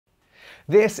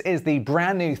This is the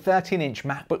brand new 13-inch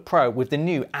MacBook Pro with the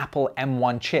new Apple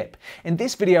M1 chip. In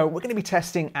this video, we're going to be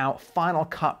testing out Final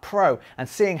Cut Pro and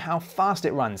seeing how fast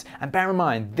it runs. And bear in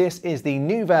mind, this is the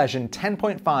new version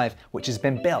 10.5, which has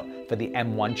been built for the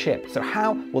M1 chip. So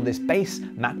how will this base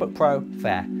MacBook Pro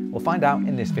fare? We'll find out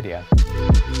in this video.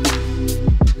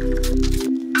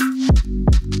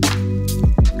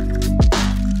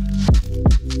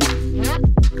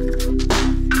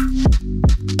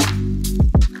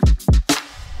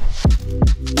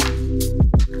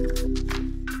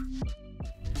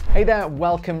 Hey there,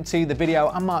 welcome to the video.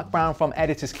 I'm Mark Brown from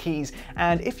Editor's Keys,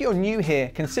 and if you're new here,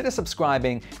 consider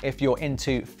subscribing if you're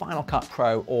into Final Cut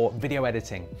Pro or video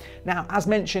editing. Now, as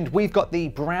mentioned, we've got the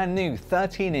brand new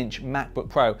 13-inch MacBook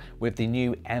Pro with the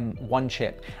new M1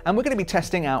 chip, and we're going to be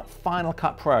testing out Final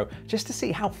Cut Pro just to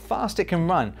see how fast it can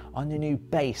run on the new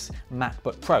base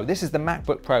MacBook Pro. This is the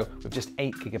MacBook Pro with just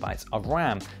 8 GB of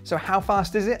RAM. So how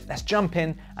fast is it? Let's jump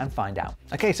in and find out.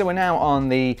 Okay, so we're now on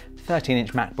the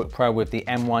 13-inch MacBook Pro with the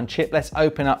M1 chip. Let's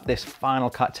open up this Final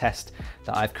Cut test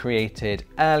that I've created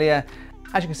earlier.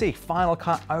 As you can see, Final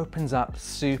Cut opens up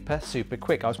super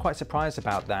quick. I was quite surprised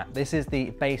about that. This is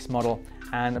the base model,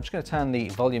 and I'm just going to turn the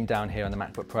volume down here on the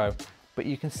MacBook Pro, but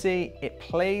you can see it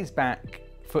plays back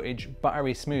footage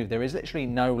buttery smooth. There is literally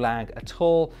no lag at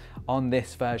all on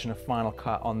this version of Final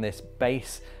Cut on this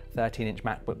base 13-inch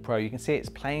MacBook Pro. You can see it's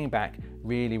playing back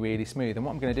really smooth. And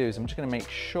what I'm going to do is I'm just going to make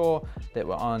sure that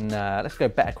we're on, let's go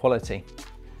better quality.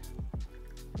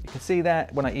 You can see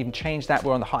that when I even change that,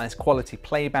 we're on the highest quality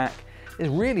playback. There's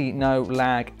really no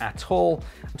lag at all.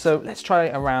 So let's try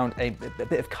around a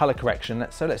bit of color correction.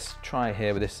 So let's try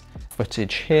here with this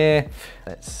footage here.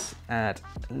 Let's add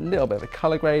a little bit of a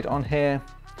color grade on here.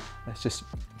 Let's just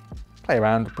play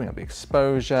around, bring up the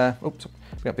exposure. Oops,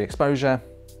 bring up the exposure.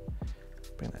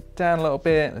 Bring that down a little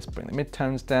bit. Let's bring the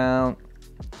midtones down.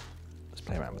 Let's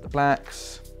play around with the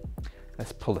blacks.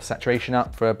 Let's pull the saturation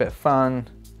up for a bit of fun.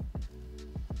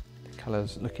 The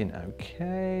color's looking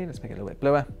okay. Let's make it a little bit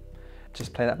bluer.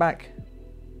 Just play that back.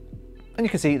 And you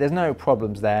can see there's no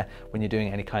problems there when you're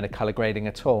doing any kind of color grading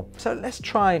at all. So let's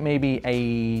try maybe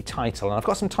a title. And I've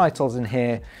got some titles in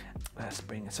here. Let's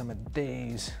bring some of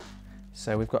these.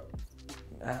 So we've got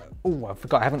oh, I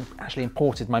forgot, I haven't actually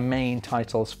imported my main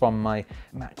titles from my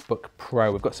MacBook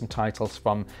Pro. We've got some titles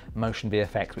from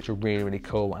MotionVFX, which are really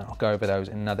cool, and I'll go over those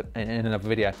in another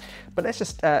video. But let's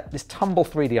just, this Tumble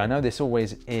 3D, I know this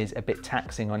always is a bit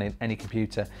taxing on any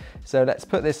computer. So let's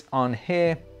put this on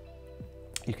here.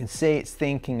 You can see it's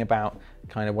thinking about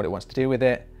kind of what it wants to do with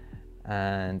it,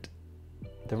 and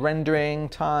the rendering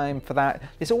time for that.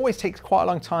 This always takes quite a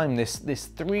long time. This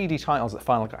 3D titles that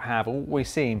Final Cut have always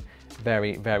seem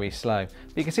very slow.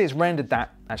 But you can see it's rendered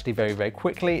that actually very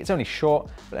quickly. It's only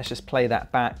short, but let's just play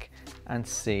that back and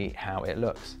see how it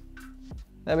looks.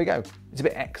 There we go. It's a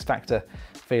bit X Factor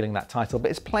feeling, that title, but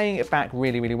it's playing it back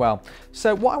really well.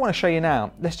 So what I want to show you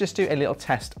now, let's just do a little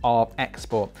test of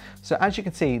export. So as you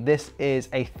can see, this is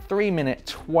a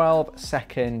 3-minute,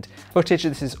 12-second footage.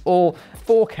 This is all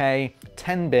 4K,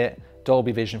 10-bit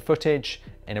Dolby Vision footage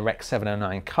in a Rec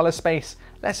 709 color space.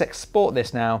 Let's export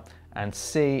this now and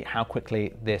see how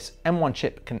quickly this M1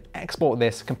 chip can export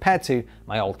this compared to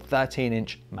my old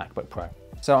 13-inch MacBook Pro.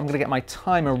 So I'm going to get my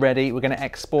timer ready. We're going to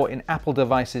export in Apple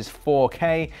devices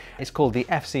 4K. It's called the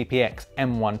FCPX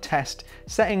M1 test.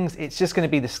 Settings, it's just going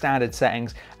to be the standard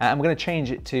settings. I'm going to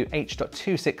change it to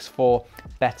H.264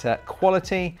 better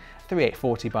quality,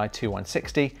 3840 by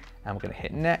 2160, and we're going to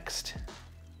hit next.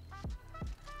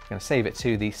 We're going to save it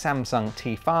to the Samsung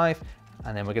T5,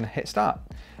 and then we're going to hit start.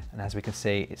 And as we can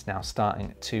see, it's now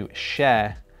starting to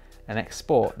share and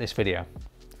export this video.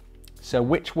 So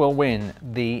which will win,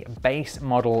 the base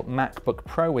model MacBook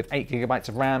Pro with 8 GB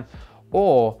of RAM,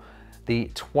 or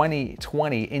the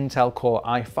 2020 Intel Core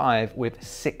i5 with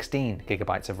 16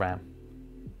 GB of RAM?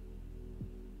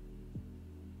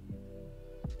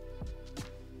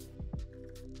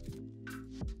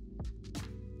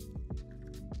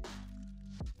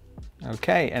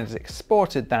 Okay, and it's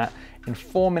exported that in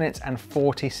 4 minutes and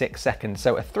 46 seconds.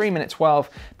 So a 3-minute 12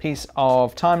 piece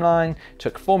of timeline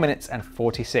took 4 minutes and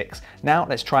 46. Now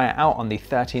let's try it out on the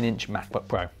 13-inch MacBook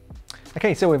Pro.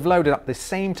 Okay, so we've loaded up the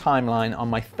same timeline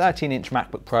on my 13-inch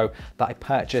MacBook Pro that I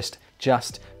purchased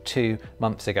just 2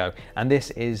 months ago. And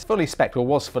this is fully spec'd, or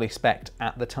was fully spec'd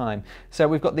at the time. So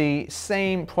we've got the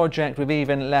same project. We've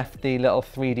even left the little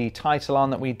 3D title on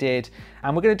that we did.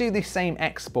 And we're going to do the same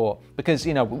export because,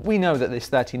 you know, we know that this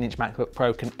 13-inch MacBook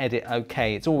Pro can edit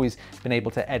okay. It's always been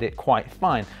able to edit quite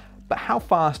fine. but how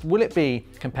fast will it be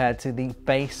compared to the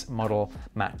base model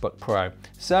MacBook Pro?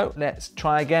 So let's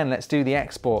try again. Let's do the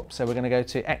export. So we're going to go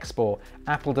to export,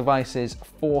 Apple devices,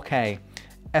 4K,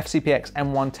 FCPX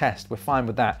M1 test. We're fine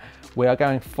with that. We are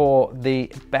going for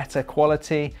the better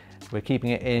quality. We're keeping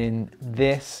it in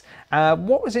this.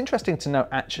 What was interesting to note,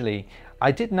 actually,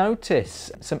 I did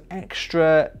notice some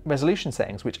extra resolution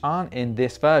settings which aren't in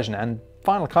this version, and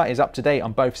Final Cut is up to date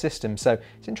on both systems, so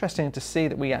it's interesting to see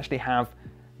that we actually have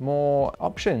more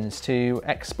options to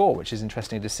export, which is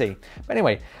interesting to see. But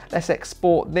anyway, let's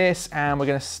export this, and we're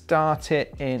going to start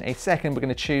it in a second. We're going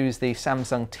to choose the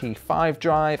Samsung T5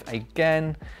 drive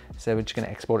again, so we're just going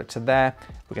to export it to there.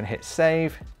 We're going to hit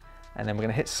save, and then we're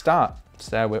going to hit start.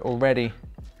 So we're already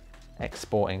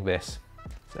exporting this.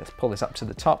 So let's pull this up to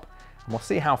the top, and we'll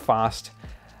see how fast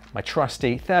my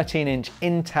trusty 13-inch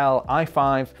Intel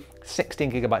i5,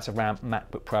 16 gigabytes of RAM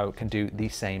MacBook Pro can do the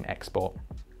same export.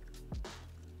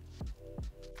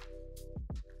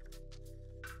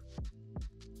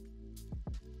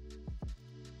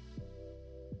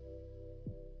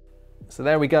 So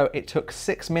there we go, it took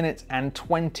 6 minutes and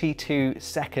 22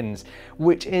 seconds,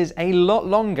 which is a lot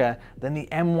longer than the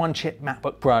M1 chip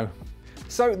MacBook Pro.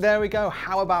 So there we go,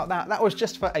 how about that? That was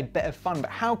just for a bit of fun, but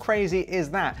how crazy is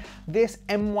that? This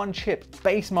M1 chip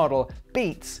base model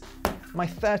beats my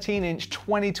 13-inch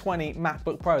 2020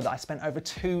 MacBook Pro that I spent over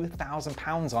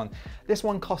 £2,000 on. This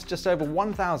one costs just over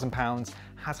 £1,000,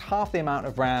 has half the amount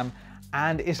of RAM,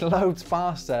 and is loads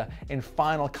faster in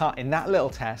Final Cut in that little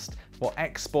test for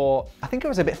export. I think it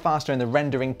was a bit faster in the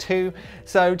rendering too.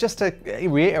 So just to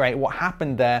reiterate what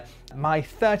happened there, my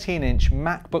 13-inch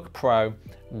MacBook Pro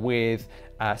with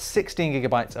 16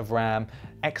 gigabytes of RAM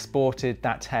exported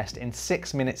that test in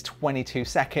 6 minutes 22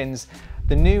 seconds.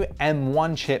 The new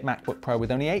M1 chip MacBook Pro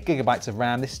with only 8 gigabytes of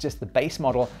RAM, this is just the base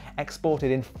model, exported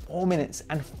in 4 minutes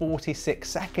and 46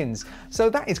 seconds. So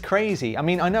that is crazy. I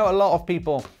mean, I know a lot of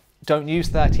people don't use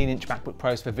 13-inch MacBook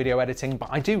Pros for video editing, but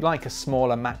I do like a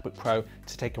smaller MacBook Pro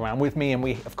to take around with me, and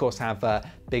we of course have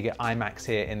bigger iMacs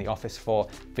here in the office for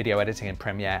video editing in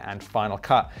Premiere and Final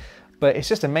Cut. But it's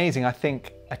just amazing. I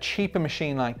think a cheaper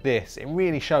machine like this, it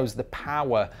really shows the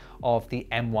power of the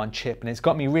M1 chip, and it's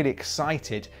got me really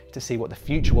excited to see what the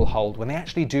future will hold when they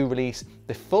actually do release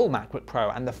the full MacBook Pro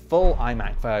and the full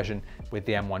iMac version with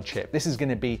the M1 chip. This is going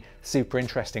to be super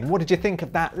interesting. What did you think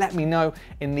of that? Let me know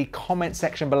in the comment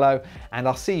section below, and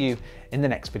I'll see you in the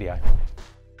next video.